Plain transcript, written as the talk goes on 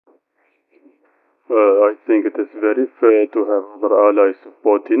I think it is very fair to have other allies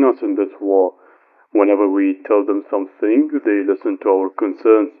supporting us in this war. Whenever we tell them something, they listen to our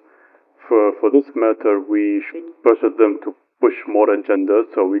concerns. For this matter, we should pressure them to push more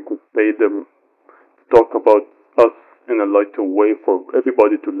agendas so we could pay them to talk about us in a lighter way for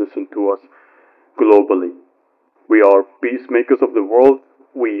everybody to listen to us globally. We are peacemakers of the world.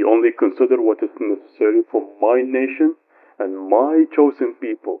 We only consider what is necessary for my nation and my chosen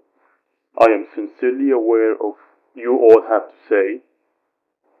people. I am sincerely aware of you all have to say,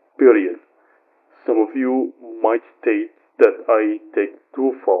 period. Some of you might state that I take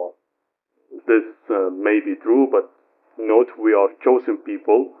too far. This may be true, but note we are chosen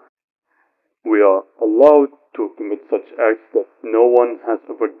people. We are allowed to commit such acts that no one has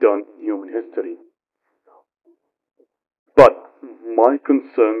ever done in human history. But my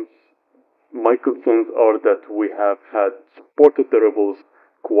concerns, my concerns are that we have had supported the rebels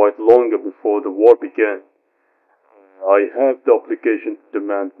quite longer before the war began. I have the obligation to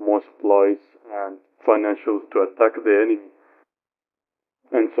demand more supplies and financials to attack the enemy,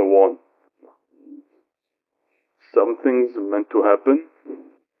 and so on. Something's meant to happen.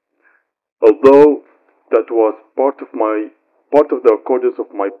 Although that was part of the accordance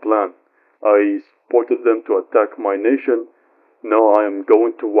of my plan. I supported them to attack my nation. Now I am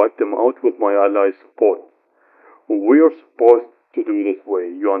going to wipe them out with my allies' support. We are supposed to do this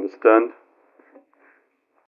way, you understand?